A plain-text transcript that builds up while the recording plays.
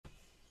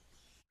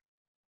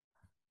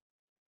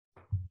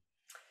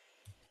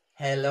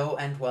Hello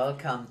and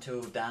welcome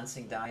to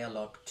Dancing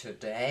Dialogue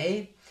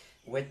today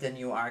with the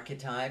new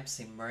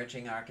archetypes,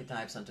 emerging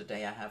archetypes, and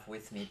today I have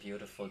with me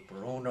beautiful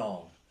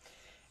Bruno.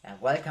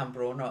 Welcome,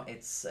 Bruno.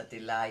 It's a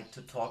delight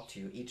to talk to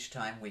you each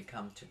time we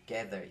come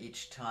together.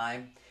 Each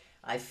time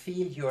I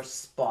feel your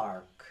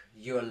spark,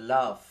 your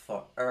love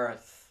for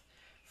Earth,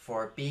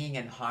 for being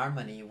in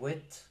harmony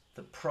with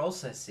the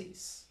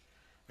processes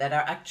that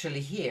are actually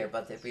here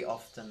but that we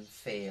often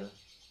fail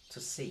to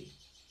see.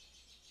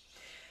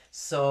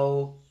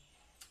 So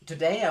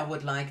today I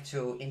would like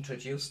to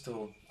introduce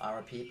to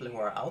our people who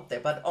are out there,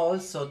 but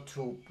also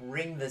to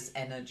bring this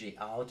energy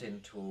out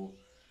into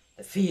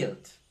the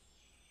field,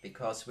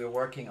 because we're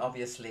working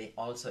obviously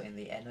also in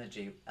the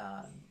energy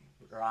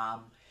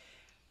realm.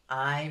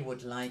 I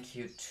would like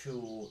you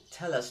to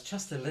tell us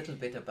just a little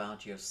bit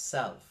about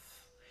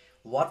yourself.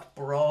 What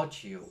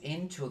brought you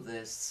into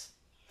this,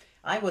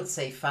 I would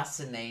say,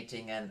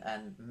 fascinating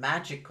and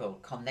magical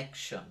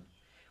connection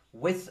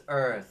with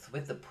Earth,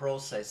 with the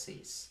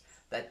processes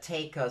that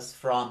take us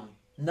from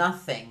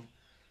nothing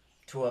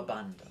to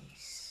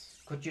abundance.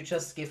 Could you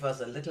just give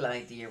us a little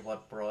idea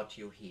what brought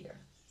you here?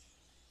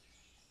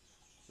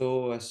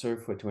 So I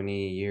served for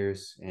 20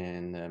 years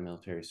in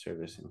military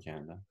service in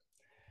Canada,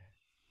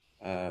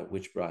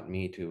 which brought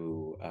me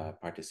to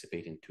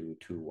participate in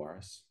two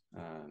wars.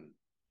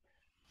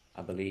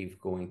 I believe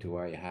going to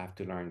war, you have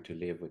to learn to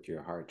live with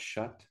your heart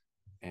shut.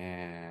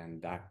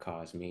 And that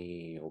caused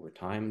me over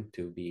time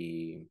to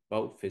be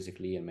both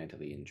physically and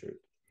mentally injured,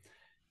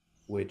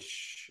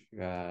 which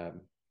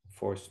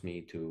forced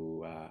me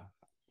to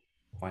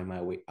find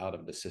my way out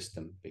of the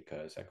system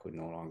because I could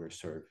no longer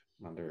serve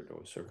under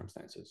those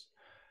circumstances,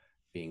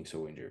 being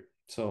so injured.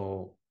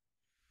 So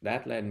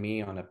that led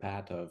me on a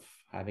path of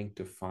having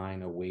to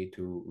find a way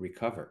to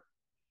recover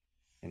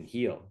and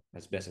heal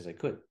as best as I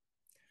could,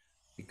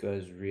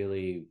 because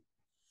really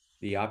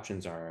the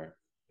options are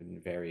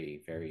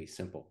very, very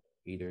simple.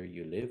 Either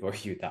you live or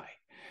you die.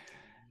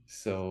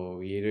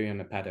 So either you're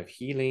on a path of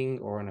healing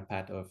or on a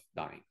path of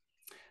dying.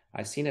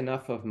 I've seen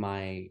enough of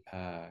my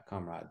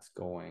comrades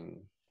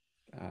going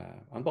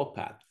on both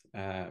paths,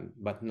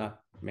 but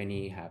not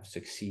many have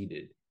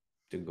succeeded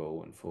to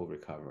go in full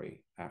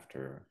recovery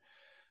after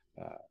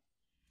uh,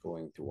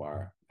 going to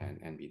war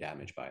and be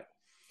damaged by it.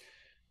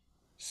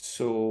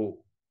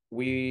 So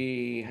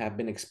we have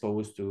been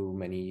exposed to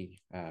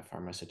many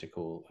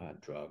pharmaceutical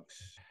drugs.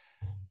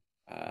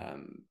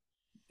 Um,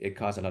 it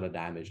caused a lot of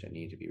damage that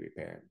needed to be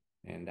repaired.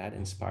 And that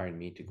inspired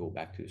me to go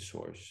back to the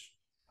source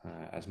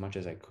as much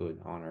as I could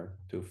on Earth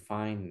to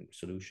find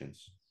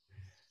solutions.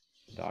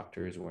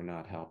 Doctors were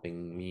not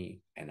helping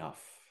me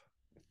enough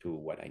to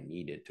what I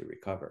needed to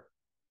recover.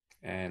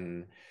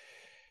 And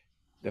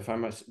the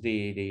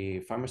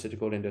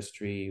pharmaceutical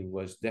industry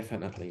was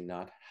definitely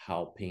not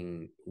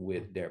helping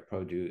with their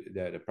produce,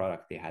 the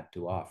product they had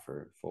to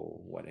offer for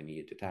what I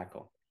needed to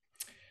tackle.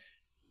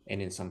 And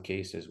in some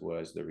cases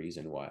was the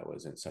reason why I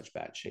was in such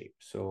bad shape.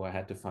 So I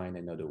had to find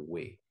another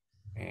way.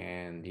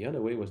 And the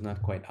other way was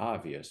not quite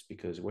obvious,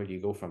 because where do you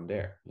go from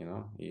there?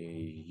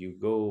 You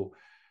go,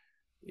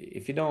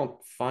 if you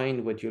don't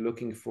find what you're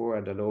looking for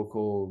at the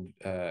local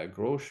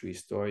grocery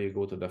store, you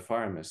go to the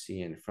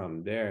pharmacy, and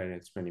from there,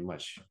 it's pretty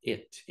much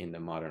it in the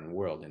modern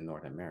world in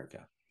North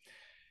America.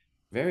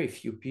 Very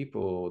few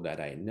people that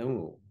I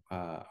know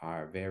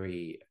are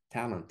very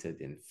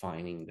talented in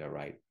finding the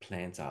right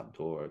plants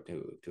outdoor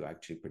to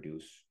actually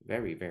produce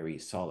very, very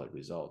solid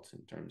results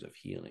in terms of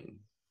healing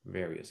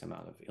various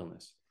amount of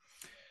illness.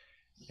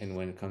 And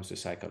when it comes to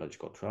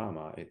psychological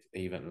trauma, it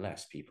even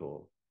less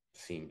people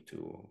seem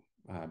to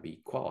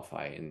be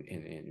qualified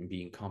in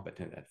being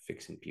competent at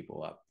fixing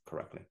people up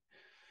correctly.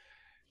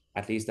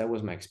 At least that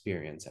was my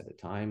experience at the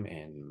time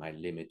and my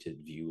limited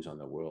views on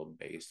the world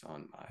based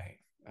on my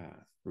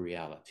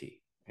reality.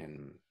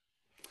 And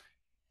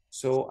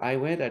so I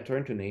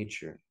turned to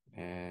nature,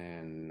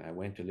 and I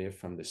went to live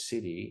from the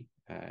city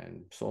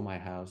and sold my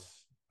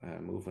house,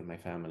 moved with my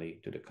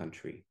family to the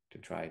country to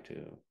try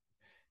to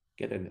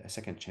get a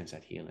second chance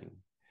at healing.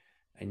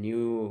 I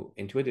knew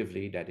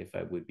intuitively that if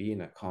I would be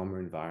in a calmer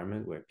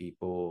environment where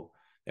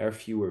there are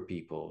fewer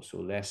people, so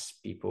less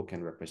people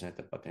can represent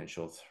a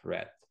potential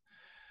threat.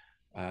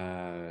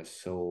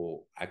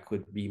 So I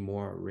could be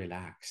more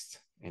relaxed.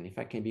 And if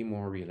I can be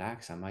more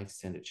relaxed, I might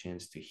stand a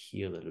chance to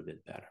heal a little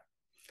bit better.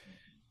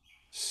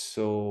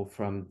 So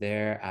from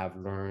there, I've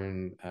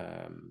learned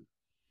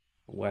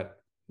what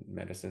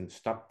medicine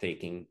stopped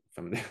taking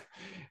from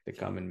the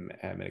common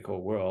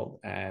medical world,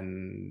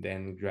 and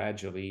then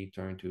gradually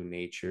turn to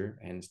nature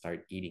and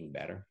start eating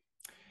better.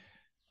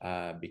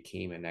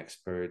 Became an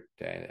expert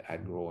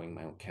at growing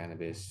my own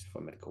cannabis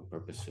for medical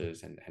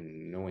purposes, and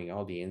knowing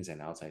all the ins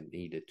and outs I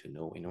needed to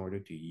know in order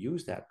to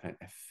use that plant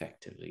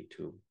effectively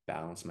to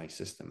balance my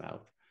system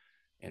out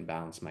and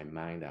balance my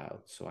mind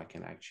out, so I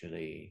can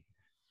actually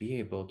be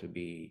able to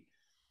be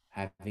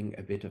having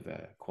a bit of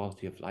a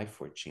quality of life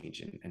for a change,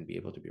 and be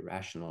able to be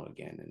rational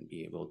again and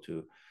be able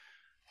to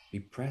be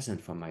present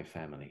for my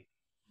family,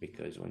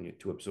 because when you're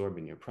too absorbed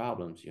in your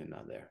problems, you're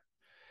not there.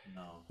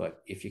 No.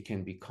 But if you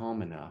can be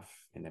calm enough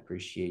and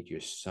appreciate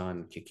your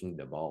son kicking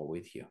the ball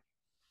with you,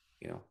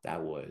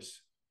 that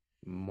was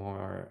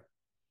more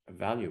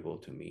valuable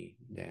to me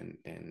than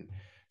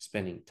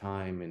spending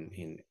time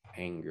in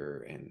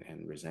anger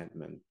and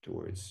resentment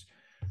towards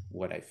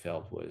what I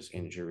felt was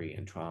injury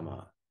and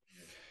trauma.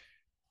 Yes.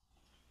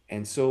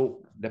 And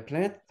so the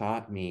plant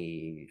taught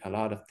me a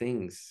lot of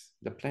things.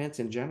 The plants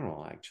in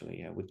general,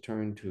 actually, I would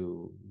turn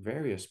to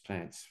various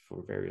plants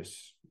for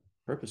various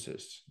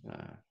purposes.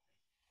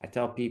 I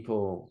tell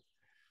people,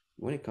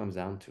 when it comes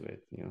down to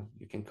it,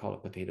 you can call a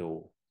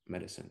potato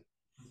medicine,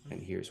 Mhm.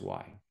 and here's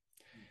why.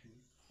 Mhm.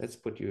 Let's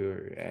put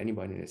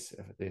anybody in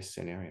this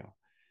scenario.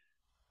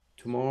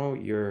 Tomorrow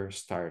you're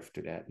starved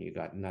to death and you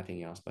got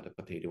nothing else but a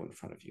potato in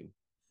front of you.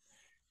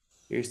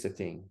 Here's the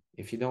thing: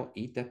 if you don't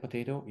eat that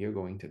potato, you're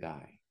going to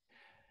die.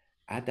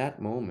 At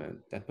that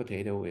moment, that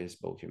potato is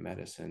both your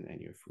medicine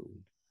and your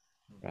food,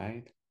 Mhm.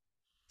 right?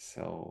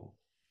 So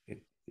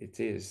it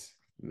is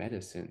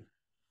medicine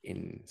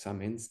in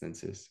some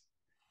instances,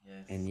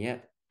 and Yes.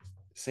 yet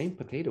same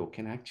potato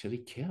can actually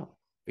kill Yeah.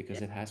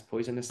 because it has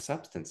poisonous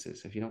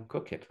substances. If you don't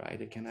cook it right,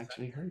 it can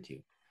actually Exactly. hurt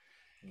you.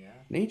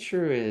 Yeah.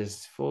 Nature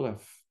is full of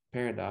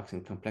paradox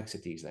and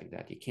complexities like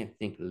that. You can't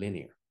think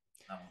linear.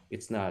 No.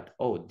 It's not,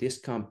 oh, this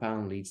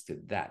compound leads to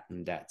that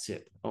and that's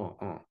it.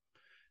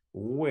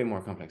 Way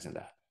more complex than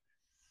that.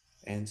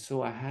 And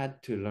so I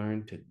had to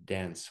learn to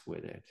dance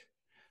with it.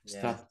 Yes.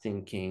 Stop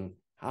thinking,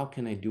 how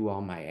can I do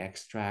all my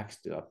extracts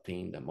to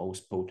obtain the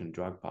most potent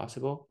drug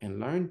possible?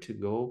 And learn to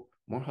go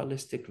more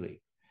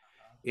holistically.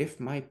 If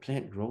my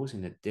plant grows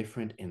in a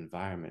different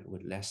environment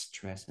with less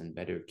stress and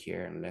better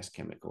care and less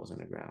chemicals in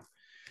the ground,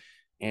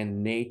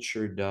 and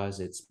nature does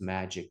its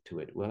magic to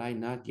it, will I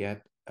not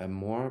get a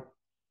more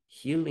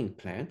healing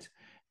plant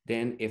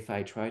than if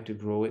I try to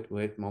grow it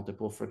with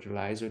multiple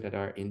fertilizer that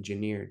are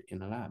engineered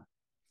in a lab?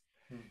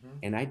 Mhm.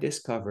 And I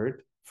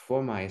discovered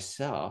for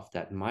myself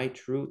that my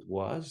truth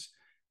was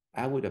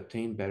I would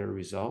obtain better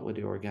result with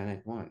the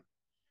organic one.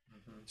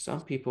 Mhm.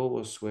 Some people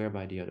will swear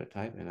by the other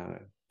type,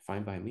 and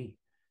fine by me,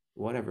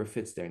 whatever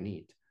fits their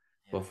need.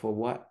 Yeah. But for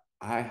what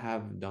I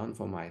have done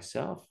for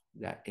myself,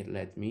 that it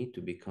led me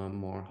to become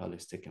more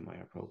holistic in my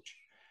approach.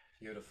 I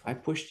Beautiful.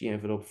 pushed the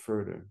envelope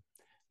further.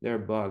 There are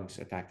bugs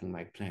attacking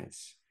my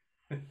plants.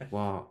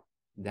 Well,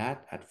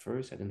 that at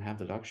first I didn't have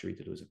the luxury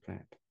to lose a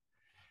plant.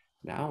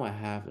 Now I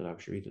have the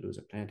luxury to lose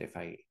a plant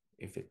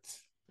if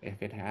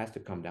it has to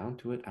come down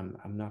to it.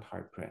 I'm not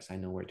hard pressed. I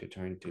know where to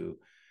turn to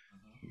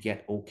Mhm.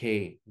 get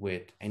okay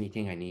with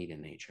anything I need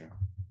in nature.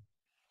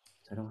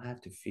 So I don't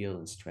have to feel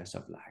and stress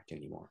of lack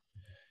anymore.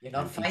 You're And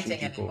not I'm teaching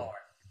fighting people. anymore.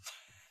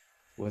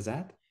 Was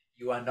that?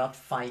 You are not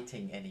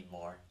fighting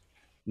anymore.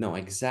 No,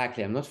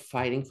 exactly. I'm not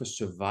fighting for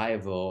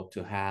survival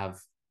to have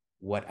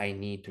what I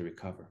need to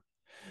recover.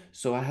 Yes.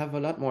 So I have a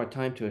lot more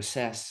time to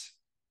assess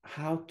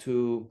how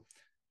to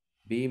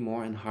be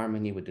more in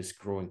harmony with this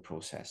growing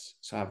process.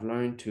 So I've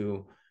learned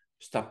to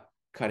stop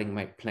cutting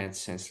my plants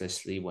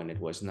senselessly when it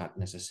was not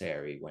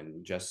necessary,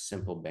 when just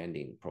simple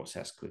bending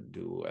process could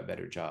do a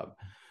better job.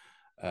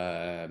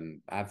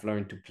 I've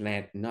learned to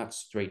plant not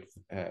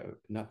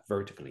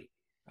vertically.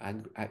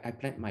 I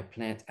plant my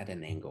plant at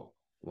an angle.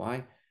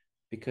 Why?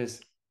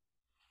 Because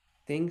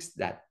things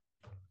that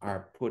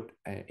are put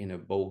in a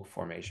bow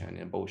formation,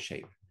 in a bow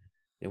shape,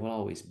 they will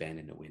always bend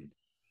in the wind.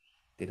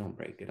 They don't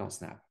break, they don't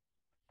snap.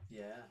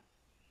 Yeah.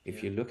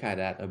 If you Beautiful. look at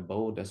that, a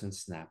bow doesn't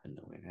snap in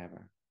the wind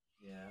ever,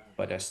 Yeah.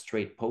 but a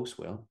straight post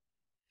will.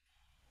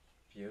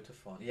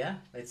 Beautiful. Yeah,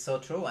 it's so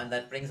true. And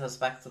that brings us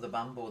back to the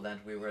bamboo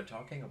that we were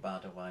talking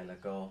about a while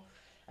ago.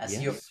 As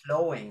you're Yes.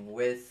 flowing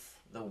with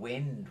the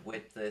wind,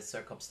 with the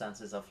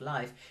circumstances of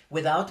life,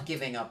 without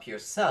giving up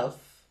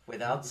yourself,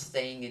 without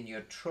staying in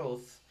your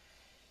truth,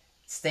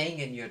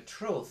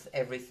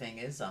 everything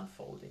is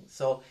unfolding.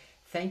 So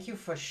thank you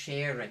for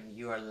sharing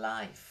your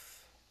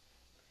life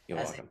You're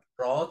as it welcome.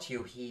 brought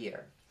you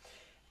here.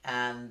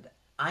 And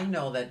I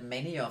know that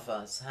many of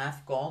us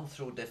have gone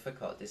through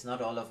difficulties.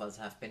 Not all of us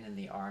have been in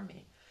the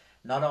army.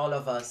 Not all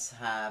of us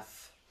have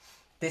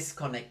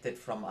disconnected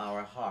from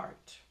our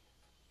heart.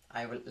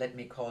 Let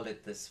me call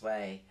it this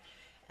way,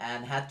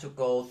 and had to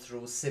go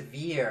through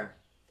severe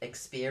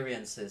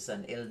experiences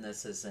and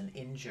illnesses and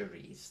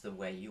injuries the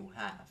way you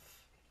have.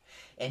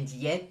 And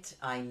yet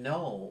I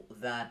know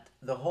that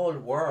the whole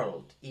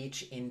world,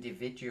 each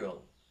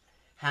individual,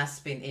 has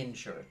been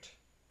injured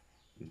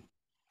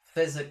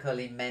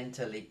physically,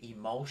 mentally,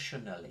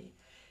 emotionally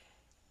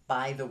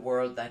by the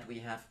world that we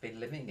have been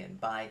living in,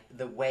 by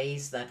the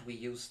ways that we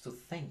used to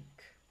think.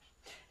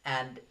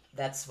 And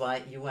that's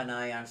why you and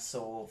I are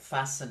so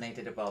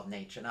fascinated about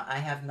nature. Now, I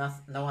have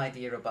no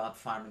idea about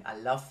farming. I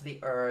love the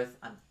earth.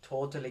 I'm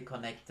totally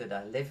connected.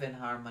 I live in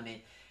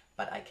harmony,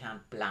 but I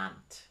can't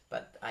plant.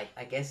 But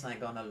I guess I'm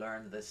going to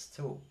learn this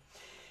too.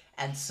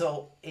 And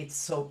so it's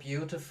so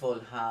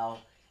beautiful how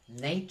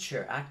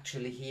nature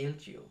actually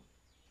healed you.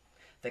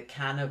 The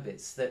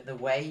cannabis, the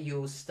way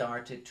you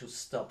started to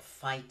stop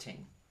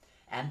fighting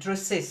and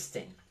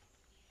resisting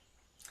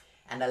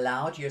and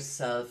allowed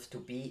yourself to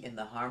be in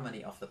the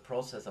harmony of the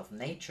process of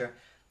nature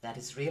that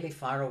is really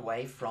far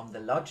away from the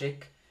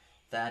logic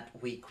that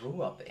we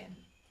grew up in.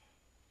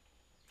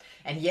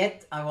 And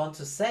yet, I want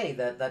to say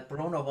that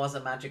Bruno was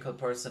a magical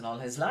person all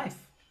his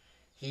life.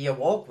 He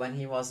awoke when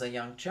he was a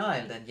young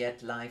child, and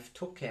yet life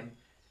took him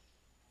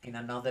in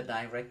another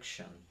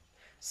direction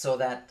so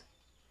that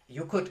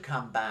you could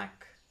come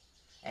back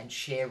and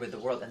share with the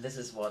world. And this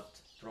is what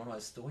Bruno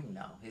is doing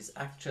now. He's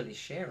actually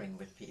sharing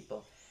with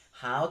people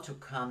how to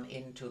come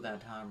into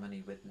that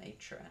harmony with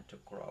nature and to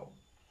grow.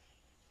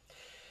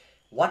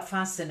 What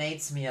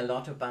fascinates me a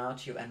lot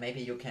about you, and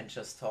maybe you can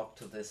just talk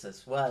to this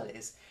as well,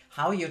 is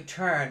how you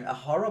turn a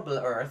horrible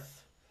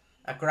earth,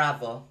 a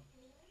gravel,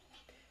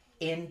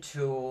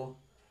 into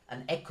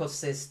an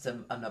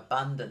ecosystem, an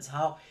abundance.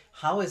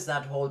 How is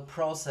that whole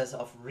process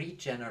of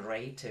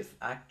regenerative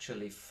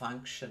actually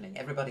functioning?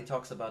 Everybody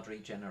talks about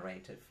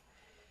regenerative.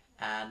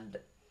 And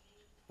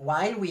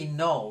while we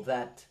know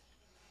that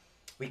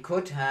we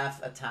could have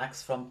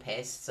attacks from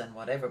pests and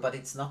whatever, but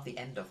it's not the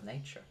end of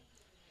nature.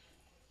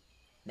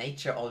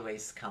 Nature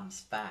always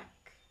comes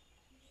back.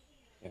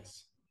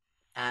 Yes.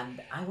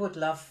 And I would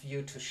love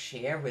you to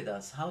share with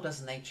us, how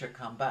does nature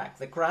come back?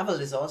 The gravel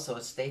is also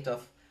a state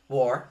of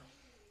war.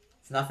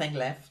 It's nothing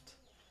left.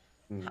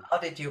 Mm. How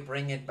did you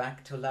bring it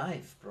back to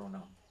life,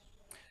 Bruno?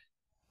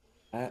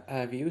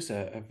 I've used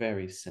a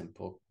very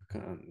simple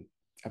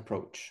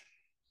approach.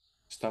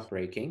 Stop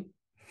raking,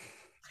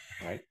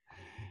 right?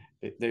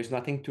 There's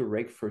nothing to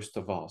rake, first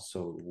of all.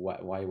 So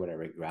why would I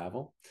rake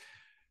gravel?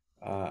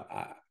 Uh,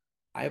 I,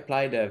 I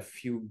applied a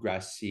few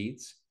grass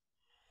seeds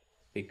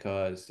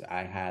because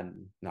I had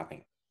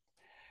nothing.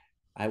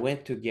 I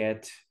went to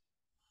get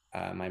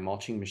my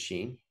mulching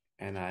machine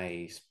and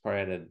I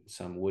spreaded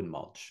some wood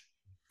mulch.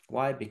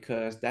 Why?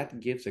 Because that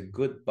gives a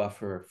good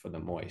buffer for the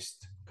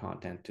moist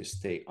content to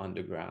stay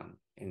underground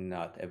and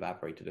not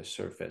evaporate to the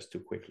surface too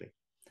quickly.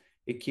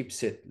 It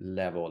keeps it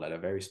level at a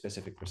very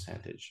specific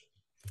percentage,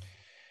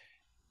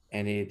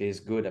 and it is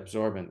good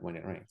absorbent when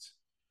it rains.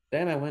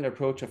 Then I went to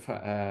approach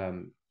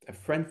a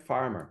friend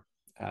farmer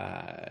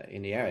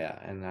in the area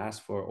and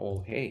asked for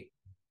old hay,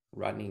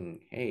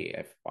 rotting hay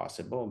if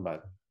possible.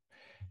 But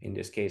in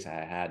this case,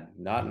 I had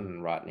not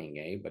rotting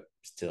hay, but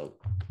still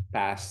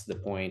past the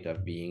point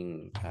of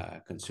being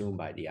consumed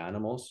by the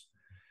animals.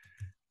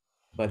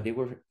 But they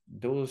were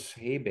those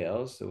hay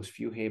bales, those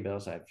few hay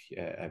bales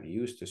I've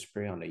used to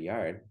spray on the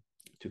yard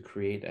to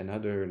create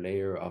another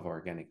layer of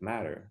organic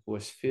matter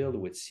was filled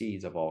with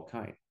seeds of all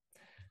kinds,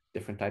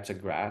 different types of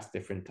grass,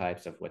 different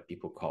types of what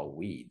people call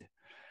weed.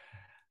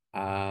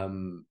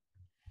 Um,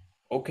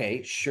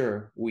 okay,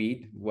 sure,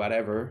 weed,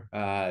 whatever.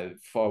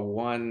 For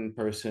one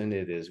person,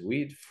 it is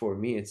weed. For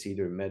me, it's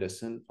either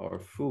medicine or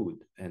food,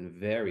 and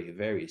very,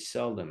 very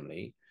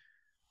seldomly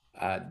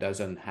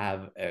doesn't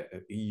have a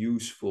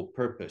useful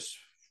purpose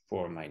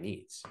for my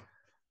needs.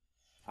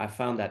 I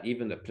found that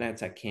even the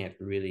plants I can't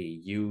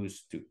really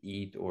use to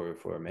eat or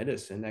for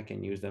medicine, I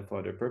can use them for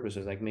other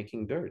purposes, like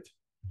making dirt.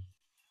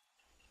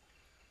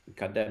 You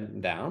cut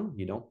them down.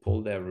 You don't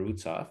pull their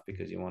roots off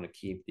because you want to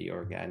keep the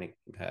organic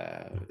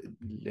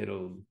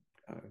little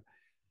uh,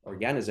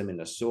 organism in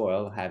the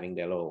soil having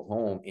their little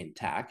home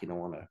intact. You don't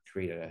want to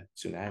create a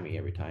tsunami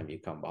every time you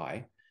come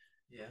by.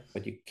 Yes.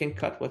 But you can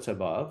cut what's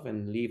above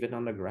and leave it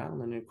on the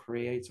ground, and it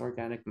creates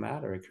organic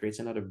matter. It creates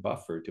another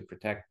buffer to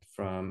protect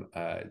from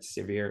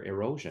severe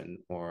erosion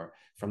or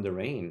from the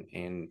rain.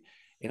 And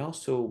it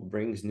also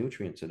brings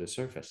nutrients to the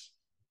surface.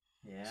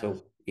 Yes.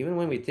 So even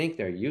when we think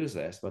they're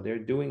useless, but they're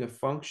doing a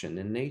function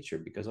in nature,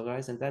 because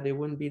otherwise than that, they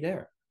wouldn't be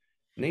there.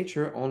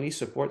 Nature only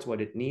supports what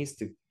it needs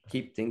to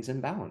keep things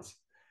in balance.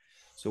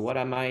 So what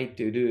am I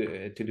to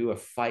do a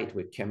fight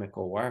with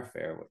chemical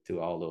warfare to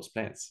all those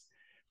plants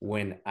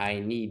when I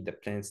need the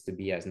plants to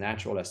be as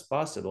natural as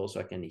possible so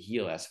I can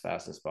heal as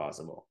fast as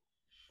possible?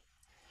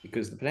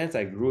 Because the plants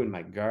I grew in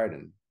my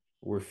garden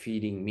were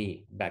feeding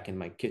me back in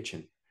my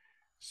kitchen.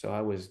 So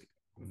I was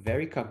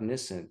very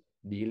cognizant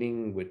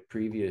dealing with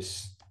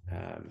previous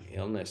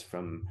illness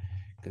from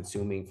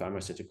consuming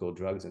pharmaceutical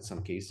drugs. In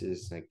some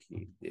cases, like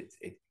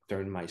it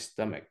turned my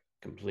stomach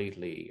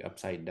completely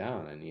upside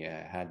down, and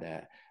yeah, I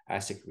had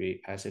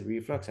acid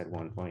reflux at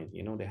one point.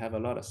 You know, they have a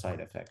lot of side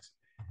effects.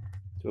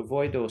 To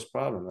avoid those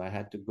problems, I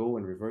had to go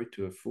and revert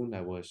to a food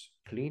that was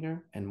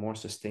cleaner and more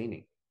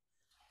sustaining.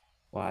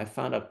 Well, I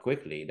found out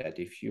quickly that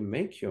if you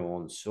make your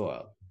own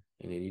soil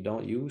and you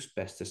don't use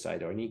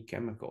pesticide or any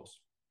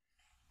chemicals,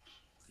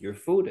 your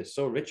food is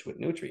so rich with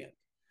nutrient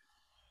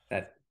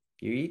that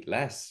you eat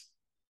less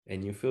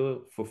and you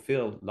feel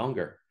fulfilled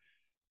longer.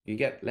 You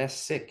get less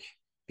sick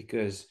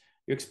because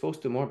you're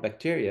exposed to more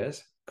bacteria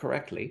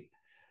correctly.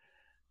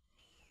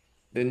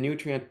 The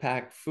nutrient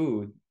packed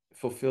food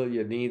fulfill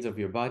your needs of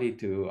your body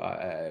to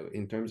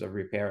in terms of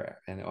repair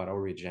and auto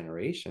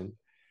regeneration.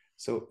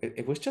 So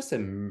it was just a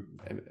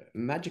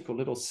magical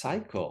little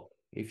cycle.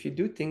 If you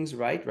do things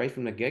right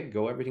from the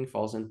get-go, everything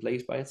falls in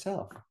place by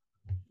itself.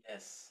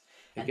 Yes.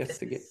 It And gets this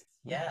to get is,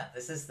 yeah,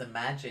 this is the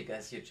magic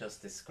as you're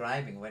just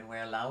describing when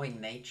we're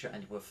allowing nature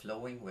and we're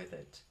flowing with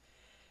it.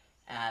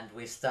 and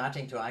we're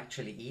starting to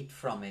actually eat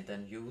from it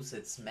and use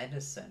its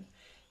medicine,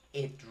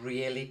 it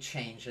really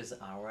changes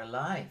our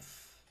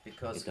life It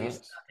because we're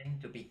does. starting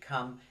to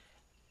become,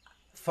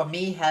 for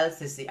me,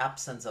 health is the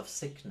absence of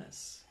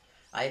sickness.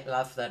 I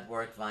love that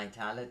word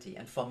vitality.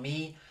 And for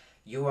me,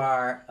 you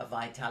are a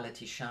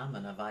vitality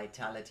shaman, a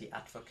vitality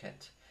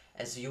advocate,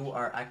 as you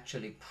are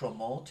actually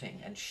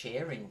promoting and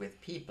sharing with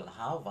people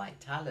how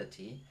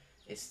vitality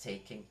is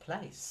taking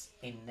place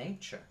in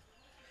nature.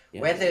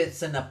 Whether Yes.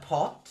 it's in a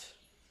pot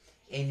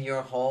in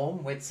your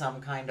home with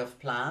some kind of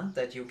plant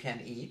that you can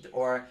eat,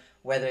 or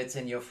whether it's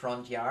in your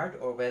front yard,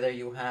 or whether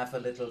you have a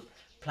little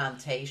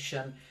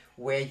plantation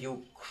where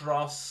you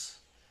cross,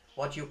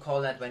 what you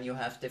call that when you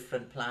have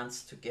different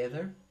plants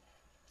together,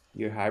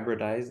 You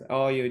hybridize.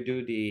 Oh, you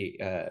do the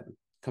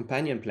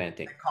companion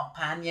planting. the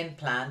companion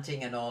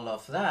planting and all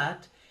of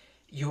that.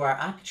 You are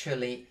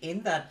actually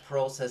in that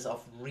process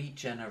of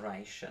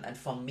regeneration. And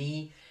for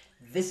me,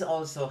 this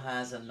also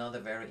has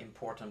another very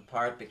important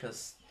part, because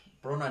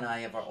Bruno and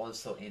I are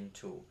also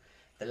into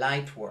the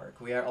light work.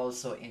 We are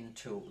also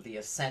into the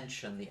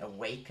ascension, the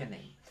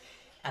awakening.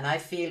 And I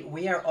feel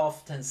we are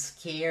often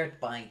scared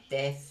by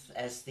death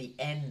as the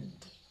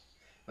end,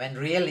 when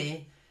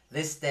really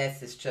this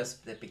death is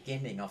just the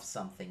beginning of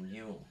something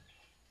new.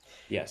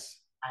 Yes.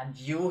 And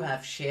you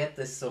have shared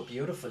this so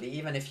beautifully.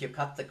 Even if you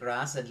cut the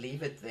grass and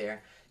leave it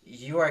there,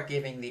 you are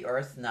giving the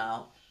earth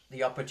now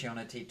the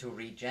opportunity to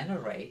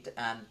regenerate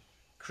and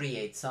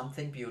create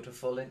something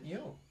beautiful and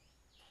new.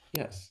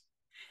 Yes.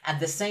 And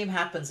the same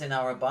happens in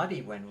our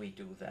body when we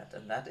do that.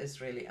 And that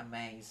is really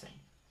amazing.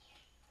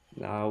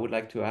 Now, I would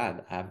like to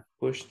add, I've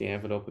pushed the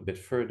envelope a bit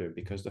further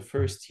because the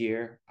first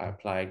year I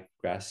applied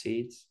grass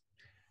seeds,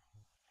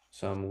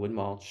 some wood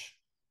mulch.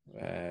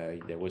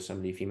 There was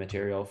some leafy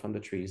material from the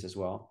trees as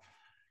well.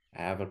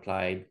 I have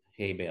applied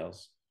hay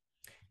bales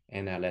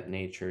and I let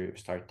nature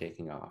start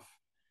taking off.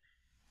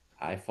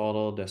 I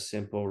followed the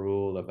simple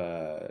rule of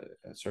a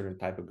certain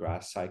type of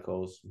grass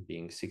cycles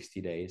being 60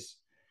 days.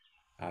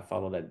 I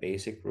follow that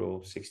basic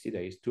rule 60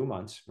 days, 2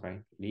 months,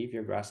 right? Leave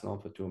your grass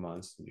alone for 2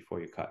 months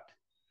before you cut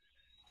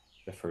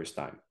the first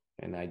time.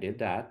 And I did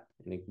that,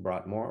 and it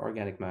brought more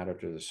organic matter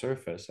to the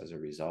surface as a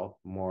result.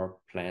 More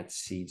plant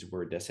seeds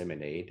were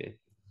disseminated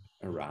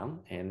around,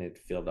 and it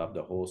filled up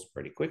the holes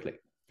pretty quickly.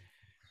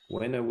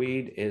 When a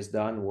weed is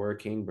done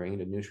working, bringing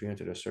the nutrient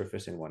to the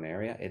surface in one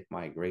area, it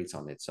migrates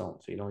on its own.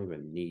 So you don't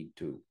even need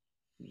to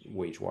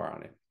wage war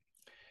on it.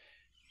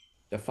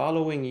 The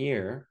following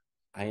year,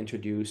 I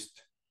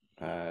introduced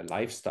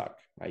livestock.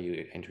 I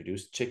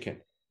introduced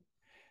chicken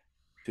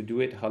to do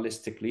it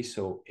holistically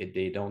so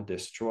they don't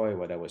destroy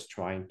what I was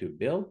trying to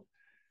build.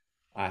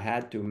 I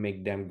had to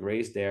make them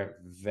graze there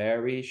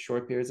very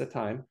short periods of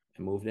time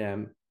and move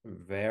them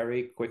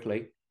very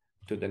quickly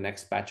to the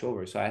next patch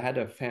over. So I had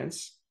a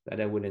fence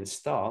that I would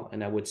install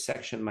and I would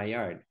section my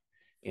yard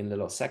in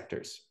little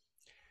sectors.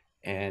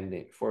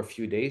 And for a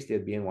few days,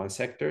 they'd be in one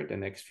sector. The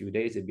next few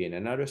days, they'd be in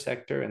another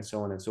sector, and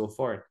so on and so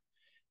forth,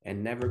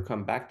 and never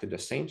come back to the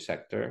same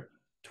sector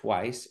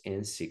twice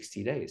in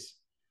 60 days.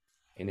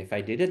 And if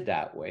I did it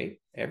that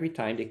way, every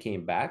time they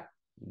came back,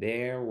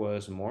 there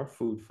was more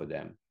food for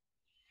them.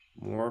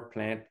 More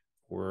plants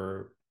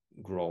were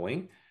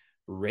growing,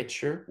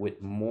 richer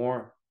with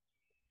more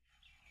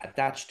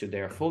attached to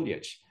their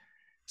foliage.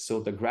 So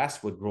the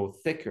grass would grow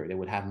thicker. They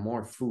would have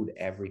more food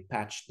every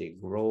patch they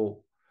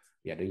grow.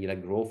 Yeah, they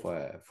like grow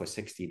for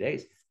 60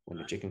 days. When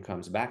the chicken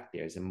comes back,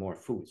 there's more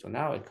food. So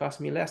now it costs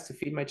me less to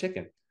feed my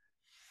chicken.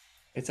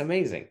 It's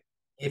amazing.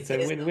 It It's a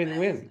is amazing.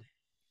 win-win-win.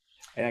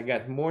 And I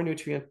got more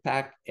nutrient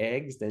packed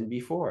eggs than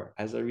before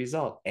as a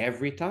result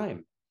every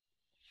time.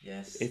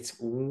 Yes. It's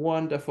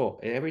wonderful.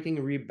 Everything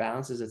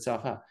rebalances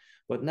itself out.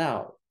 But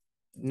now,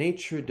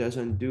 nature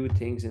doesn't do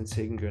things in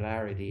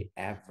singularity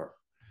ever.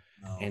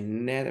 No.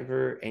 And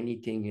never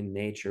anything in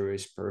nature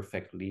is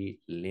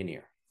perfectly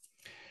linear.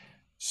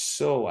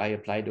 So I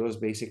apply those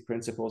basic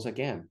principles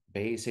again.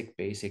 Basic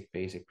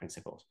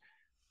principles.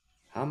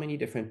 How many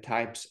different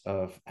types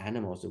of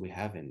animals do we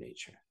have in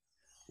nature?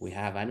 We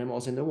have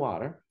animals in the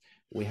water,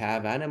 we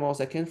have animals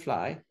that can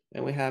fly,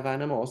 and we have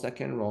animals that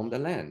can roam the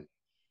land.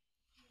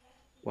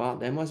 Well,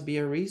 there must be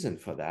a reason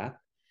for that,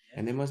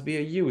 and Yes. there must be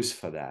a use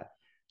for that.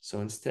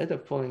 So instead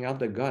of pulling out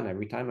the gun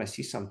every time I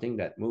see something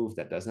that moves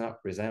that does not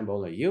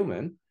resemble a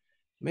human,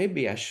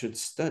 maybe I should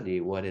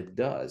study what it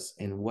does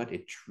and what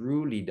it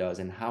truly does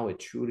and how it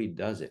truly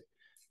does it.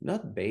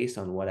 Not based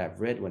on what I've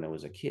read when I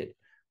was a kid,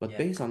 but Yes.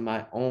 based on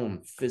my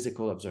own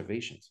physical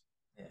observations.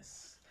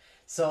 Yes.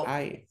 So this,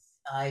 I,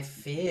 I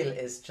feel,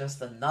 is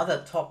just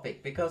another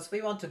topic because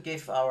we want to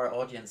give our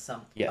audience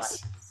some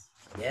yes, bites.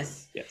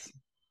 Yes. yes,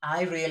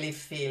 I really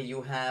feel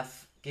you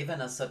have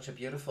given us such a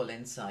beautiful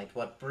insight,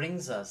 what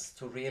brings us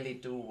to really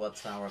do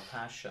what's our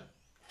passion.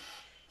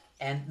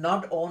 And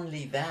not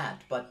only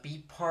that, but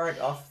be part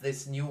of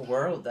this new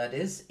world that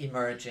is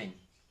emerging.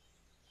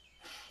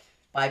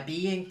 By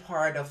being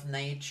part of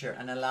nature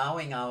and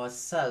allowing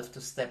ourselves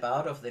to step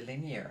out of the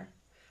linear,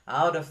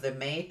 out of the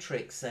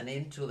matrix and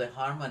into the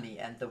harmony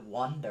and the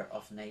wonder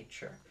of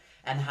nature.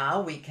 and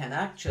how we can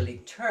actually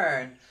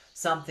turn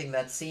something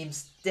that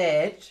seems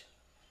dead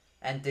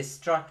and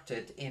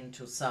destructed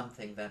into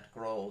something that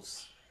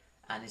grows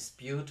and is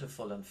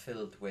beautiful and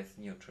filled with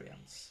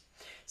nutrients.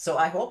 So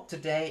I hope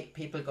today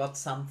people got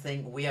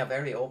something. We are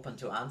very open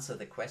to answer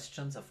the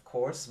questions, of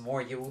course,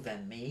 more you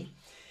than me.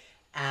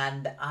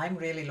 And I'm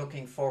really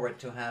looking forward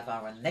to have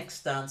our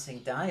next dancing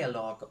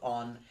dialogue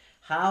on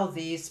how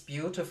these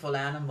beautiful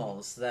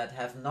animals that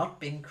have not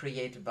been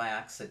created by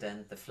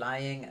accident, the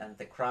flying and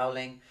the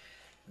crawling,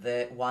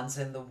 the ones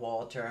in the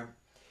water,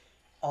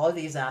 all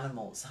these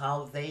animals,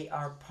 how they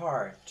are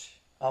part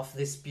of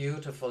this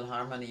beautiful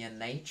harmony in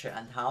nature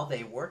and how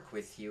they work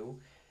with you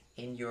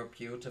in your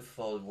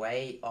beautiful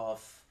way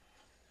of,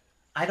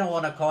 I don't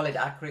want to call it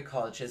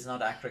agriculture, it's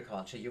not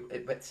agriculture,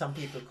 but some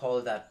people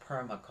call that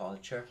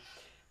permaculture.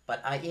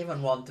 But I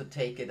even want to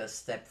take it a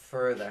step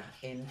further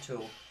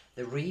into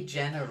the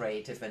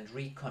regenerative and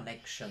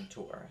reconnection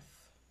to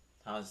Earth.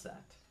 How's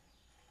that?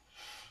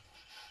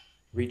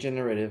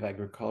 Regenerative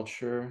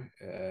agriculture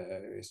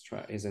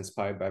is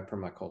inspired by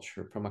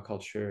permaculture.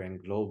 Permaculture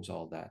englobes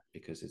all that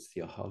because it's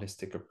the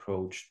holistic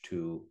approach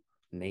to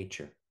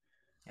nature,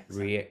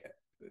 Exactly. re-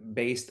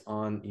 based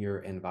on your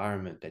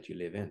environment that you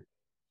live in,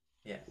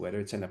 Yeah, whether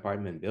it's an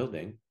apartment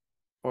building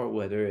or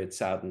whether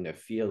it's out in the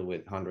field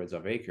with hundreds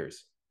of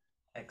acres.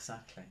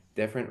 exactly.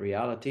 Different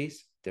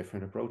realities,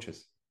 different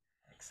approaches.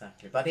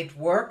 Exactly. But it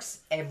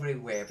works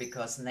everywhere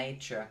because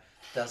nature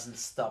doesn't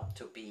stop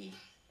to be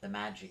the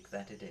magic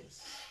that it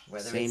is.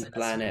 Whether it's Same in a small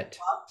planet,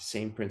 pot.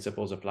 same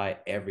principles apply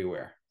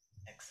everywhere.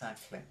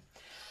 Exactly.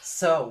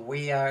 So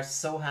we are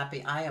so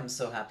happy. I am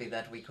so happy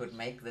that we could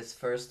make this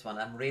first one.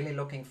 I'm really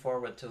looking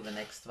forward to the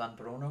next one,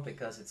 Bruno,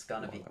 because it's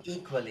going to You're be welcome.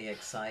 equally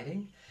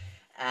exciting.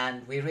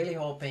 And we're really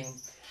hoping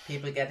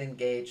people get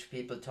engaged,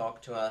 people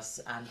talk to us,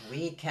 and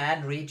we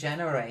can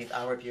regenerate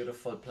our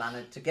beautiful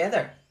planet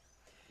together.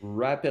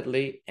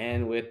 Rapidly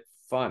and with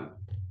fun.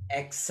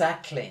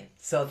 Exactly.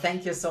 So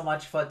thank you so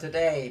much for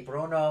today,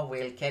 Bruno.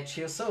 We'll catch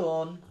you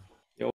soon.